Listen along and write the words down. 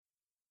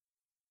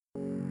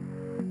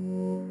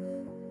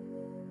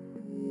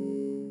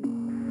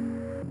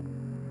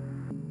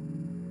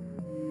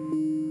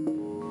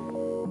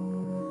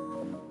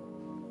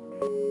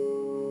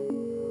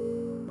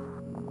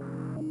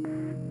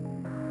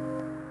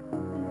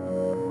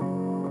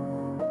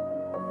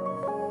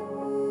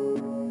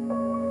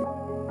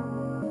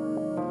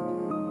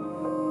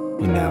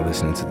You're now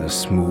listening to the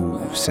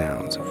smooth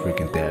sounds of Rick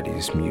and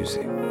Thaddeus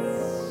music.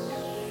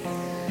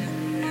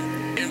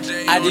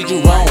 I did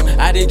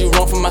you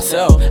wrong for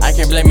myself. I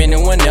can't blame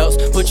anyone else.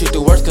 Put you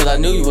through worse cause I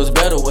knew you was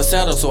better, was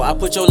settled. So I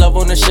put your love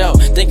on the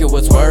shelf, think it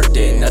was worth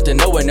it. Nothing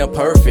knowing it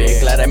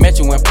perfect, glad I met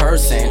you in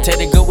person. Take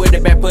the good with the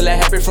bad, pull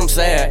that happy from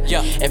sad,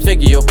 and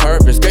figure your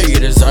purpose. Girl, you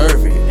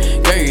deserve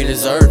it, girl, you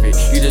deserve it.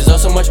 You deserve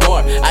so much more.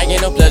 I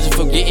get no pleasure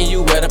for getting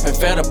you wet up and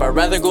fed up. I'd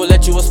rather go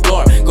let you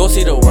explore, go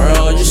see the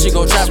world. You should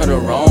go travel to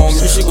Rome,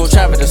 you should go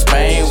travel to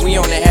Spain. We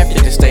only half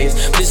of the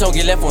states, please don't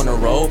get left on the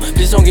road.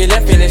 Please don't get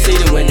left in the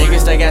city with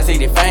niggas that got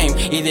city fame.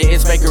 Either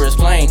it's fake or it's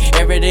plain.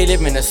 Every day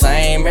living the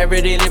same,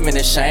 every day living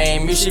the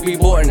shame. You should be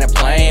boarding a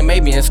plane,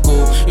 maybe in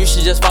school. You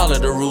should just follow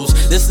the rules,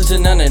 listen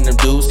to none of them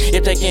dudes.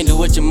 If they can't do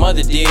what your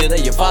mother did or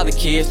your father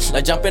kids,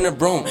 like jump in the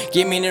broom,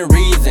 give me the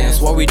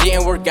reasons why we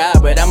didn't work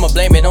out, but I'ma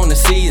blame it on the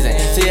season.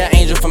 See an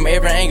angel from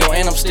every angle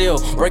and I'm still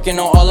working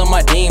on all of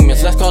my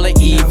demons. Let's call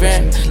it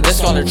even, let's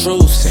call it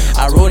truce.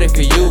 I wrote it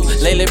for you,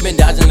 lately been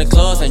dodging the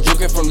clubs and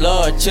drinking from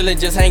love, chilling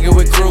just hanging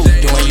with crew.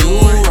 Doing you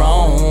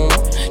wrong,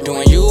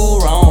 doing you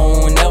wrong.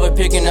 Never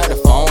picking up the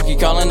phone, keep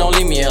calling, don't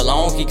leave me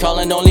alone. Keep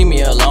calling, don't leave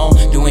me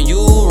alone. Doing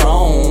you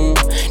wrong,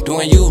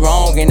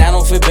 and I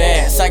don't feel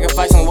bad.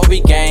 Sacrificing what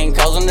we gained,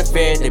 causing the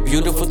fear, the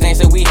beautiful things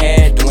that we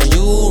had. Doing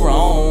you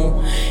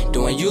wrong,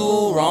 doing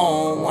you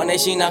wrong. One day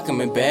she not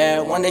coming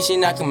back, one day she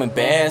not coming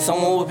back.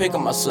 Someone will pick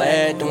up my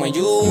slack. Doing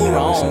you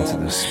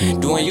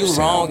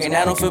wrong, and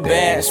I don't feel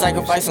bad.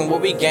 Sacrificing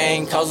what we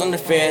gained, causing the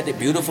fear, the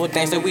beautiful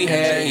things that we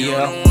had.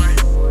 Yeah.